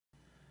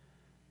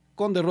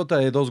Con derrota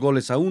de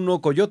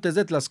 2-1, Coyotes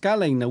de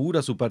Tlaxcala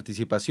inaugura su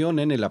participación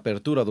en el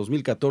Apertura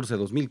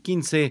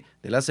 2014-2015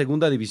 de la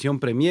Segunda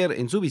División Premier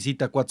en su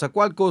visita a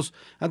Coatzacoalcos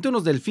ante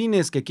unos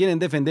delfines que quieren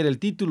defender el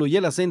título y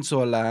el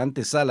ascenso a la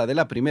antesala de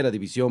la Primera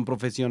División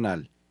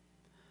Profesional.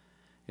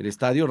 El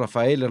estadio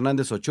Rafael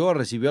Hernández Ochoa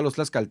recibió a los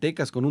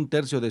tlaxcaltecas con un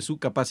tercio de su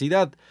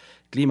capacidad.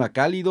 Clima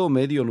cálido,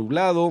 medio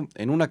nublado,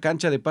 en una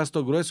cancha de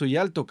pasto grueso y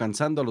alto,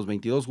 cansando a los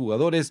 22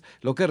 jugadores,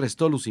 lo que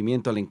restó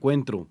lucimiento al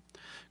encuentro.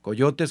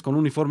 Coyotes con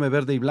uniforme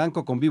verde y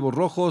blanco con vivos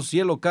rojos y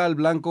el local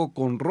blanco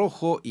con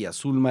rojo y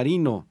azul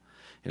marino.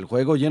 El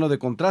juego lleno de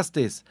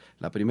contrastes.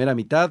 La primera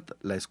mitad,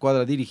 la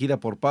escuadra dirigida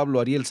por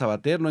Pablo Ariel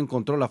Sabater no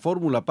encontró la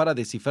fórmula para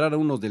descifrar a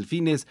unos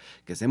delfines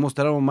que se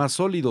mostraron más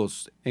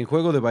sólidos. En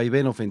juego de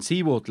vaivén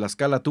ofensivo,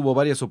 Tlaxcala tuvo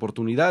varias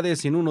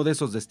oportunidades y en uno de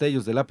esos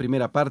destellos de la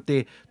primera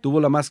parte tuvo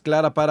la más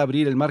clara para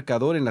abrir el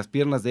marcador en las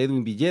piernas de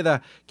Edwin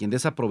Villeda, quien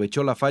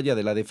desaprovechó la falla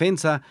de la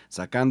defensa,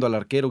 sacando al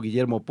arquero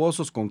Guillermo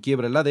Pozos con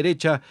quiebra en la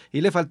derecha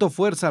y le faltó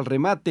fuerza al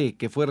remate,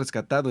 que fue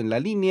rescatado en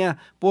la línea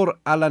por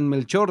Alan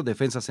Melchor,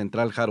 defensa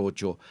central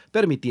jarocho,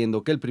 permitiendo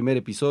que el primer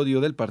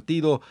episodio del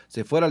partido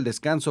se fuera al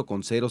descanso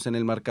con ceros en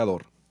el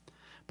marcador.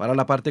 Para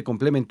la parte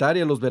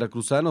complementaria, los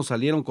veracruzanos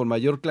salieron con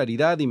mayor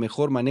claridad y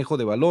mejor manejo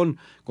de balón,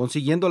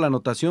 consiguiendo la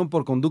anotación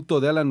por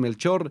conducto de Alan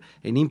Melchor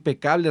en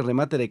impecable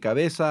remate de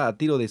cabeza a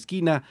tiro de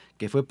esquina,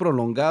 que fue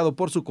prolongado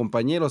por su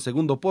compañero a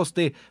segundo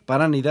poste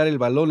para anidar el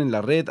balón en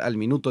la red al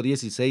minuto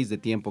 16 de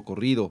tiempo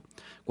corrido.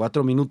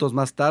 4 minutos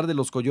más tarde,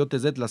 los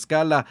Coyotes de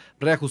Tlaxcala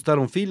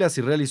reajustaron filas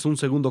y realizó un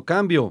segundo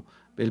cambio.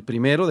 El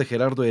primero de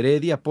Gerardo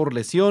Heredia por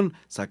lesión,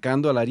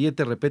 sacando al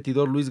ariete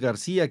repetidor Luis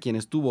García, quien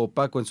estuvo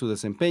opaco en su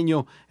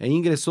desempeño, e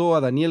ingresó a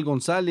Daniel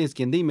González,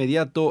 quien de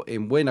inmediato,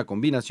 en buena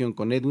combinación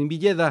con Edwin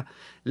Villeda,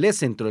 le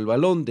centró el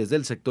balón desde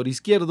el sector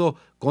izquierdo,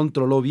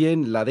 controló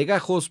bien la de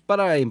Gajos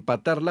para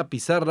empatar la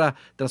pizarra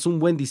tras un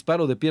buen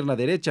disparo de pierna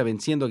derecha,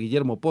 venciendo a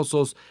Guillermo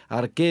Pozos,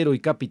 arquero y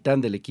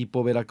capitán del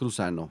equipo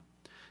veracruzano.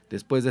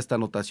 Después de esta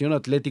anotación,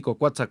 Atlético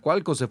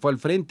Coatzacoalcos se fue al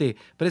frente,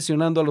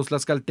 presionando a los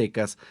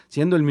tlaxcaltecas,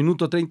 siendo el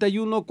minuto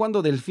 31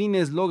 cuando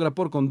Delfines logra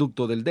por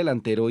conducto del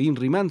delantero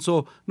Inri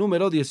Manso,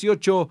 número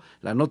 18,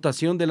 la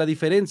anotación de la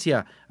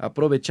diferencia,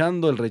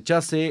 aprovechando el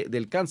rechace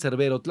del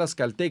cancerbero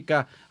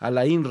tlaxcalteca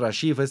Alain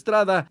Rashif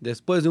Estrada,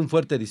 después de un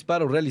fuerte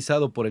disparo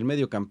realizado por el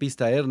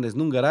mediocampista Ernest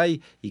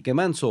Nungaray, y que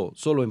Manso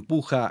solo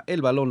empuja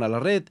el balón a la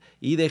red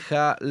y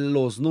deja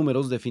los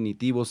números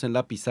definitivos en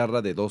la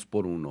pizarra de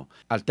 2-1.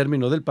 Al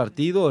término del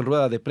partido, en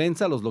rueda de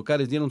prensa, los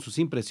locales dieron sus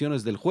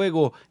impresiones del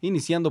juego,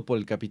 iniciando por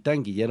el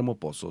capitán Guillermo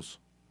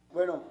Pozos.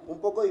 Bueno, un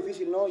poco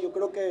difícil, ¿no? Yo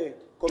creo que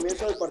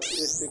comienzo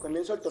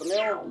del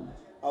torneo,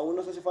 aún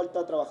nos hace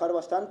falta trabajar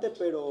bastante,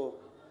 pero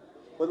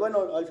pues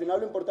bueno, al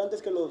final lo importante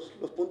es que los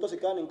puntos se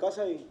quedan en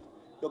casa y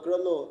yo creo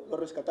es lo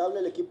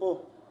rescatable. El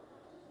equipo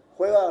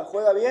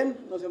juega bien,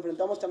 nos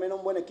enfrentamos también a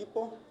un buen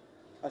equipo,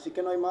 así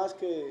que no hay más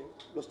que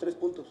los 3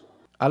 puntos.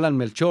 Alan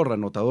Melchor,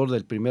 anotador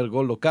del primer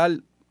gol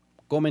local,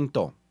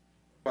 comentó.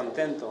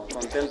 Contento,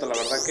 la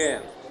verdad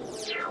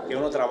que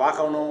uno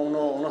trabaja,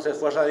 uno se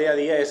esfuerza día a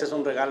día y ese es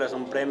un regalo, es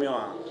un premio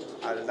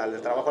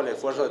al trabajo, al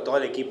esfuerzo de todo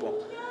el equipo.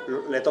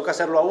 Le toca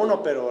hacerlo a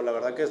uno, pero la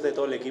verdad que es de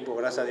todo el equipo,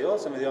 gracias a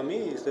Dios, se me dio a mí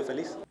y estoy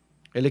feliz.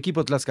 El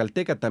equipo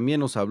tlaxcalteca también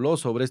nos habló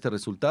sobre este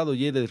resultado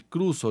y Eder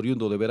Cruz,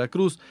 oriundo de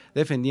Veracruz,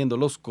 defendiendo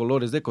los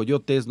colores de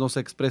Coyotes, nos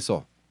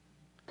expresó.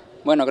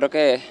 Bueno, creo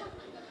que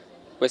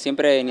pues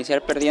siempre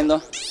iniciar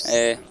perdiendo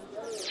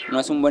no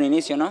es un buen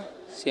inicio, ¿no?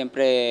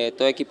 Siempre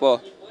todo equipo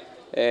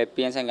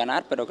piensa en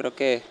ganar, pero creo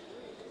que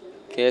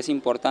es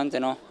importante,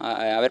 ¿no?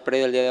 Haber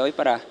perdido el día de hoy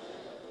para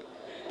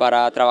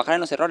trabajar en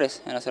los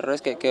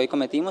errores que hoy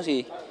cometimos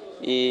y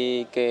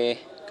que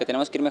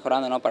tenemos que ir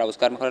mejorando, ¿no? Para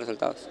buscar mejores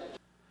resultados.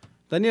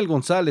 Daniel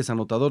González,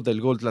 anotador del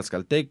gol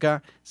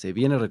tlaxcalteca, se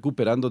viene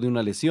recuperando de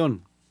una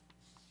lesión.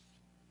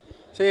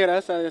 Sí,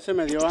 gracias a Dios se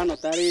me dio a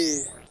anotar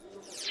y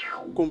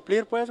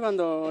cumplir pues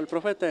cuando el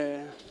profe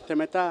te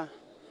meta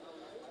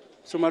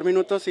sumar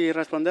minutos y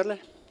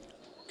responderle.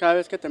 Cada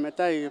vez que te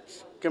meta y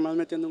pues, que más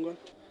metiendo un gol.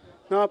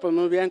 No, pues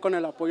muy bien con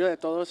el apoyo de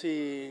todos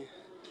y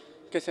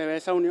que se ve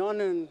esa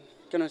unión,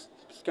 que nos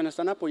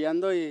están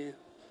apoyando y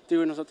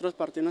nosotros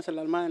partimos el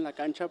alma en la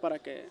cancha para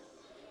que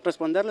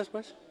responderles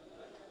pues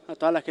a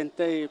toda la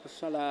gente y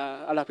pues a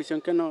la afición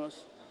que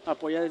nos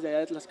apoya desde allá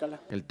de Tlaxcala.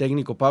 El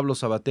técnico Pablo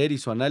Sabater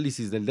hizo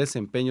análisis del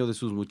desempeño de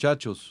sus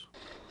muchachos.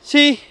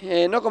 Sí,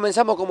 no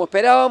comenzamos como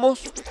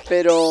esperábamos,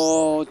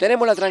 pero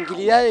tenemos la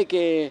tranquilidad de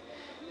que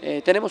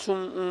tenemos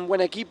un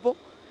buen equipo.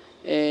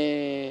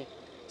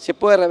 Se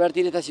puede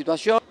revertir esta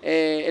situación,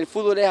 el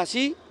fútbol es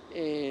así,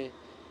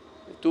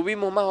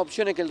 tuvimos más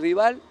opciones que el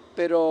rival,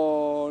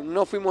 pero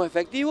no fuimos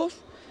efectivos,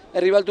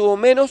 el rival tuvo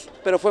menos,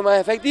 pero fue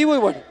más efectivo y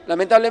bueno,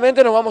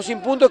 lamentablemente nos vamos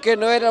sin puntos, que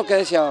no era lo que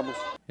deseábamos.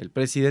 El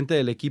presidente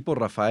del equipo,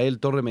 Rafael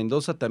Torre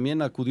Mendoza,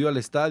 también acudió al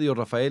estadio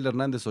Rafael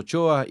Hernández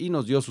Ochoa y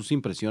nos dio sus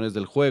impresiones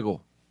del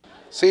juego.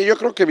 Sí, yo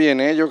creo que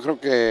bien, yo creo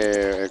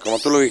que, como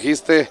tú lo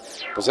dijiste,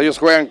 pues ellos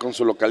juegan con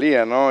su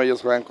localía, ¿no?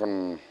 Ellos juegan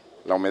con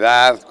la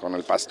humedad, con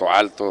el pasto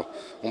alto,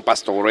 un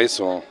pasto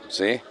grueso,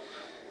 ¿sí?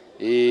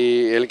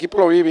 y el equipo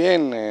lo vi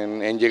bien,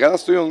 en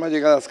llegadas tuvimos más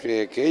llegadas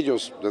que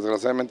ellos,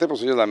 desgraciadamente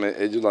pues ellos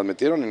las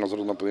metieron y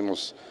nosotros no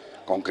pudimos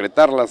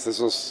concretarlas,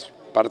 eso es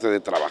parte de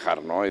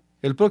trabajar, ¿no?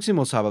 El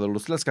próximo sábado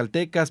los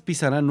tlaxcaltecas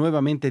pisarán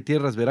nuevamente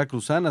tierras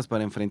veracruzanas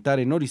para enfrentar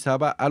en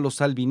Orizaba a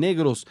los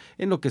albinegros,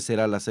 en lo que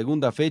será la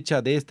segunda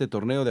fecha de este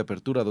torneo de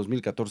apertura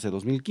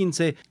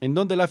 2014-2015, en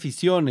donde la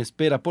afición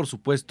espera por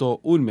supuesto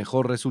un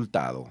mejor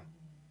resultado.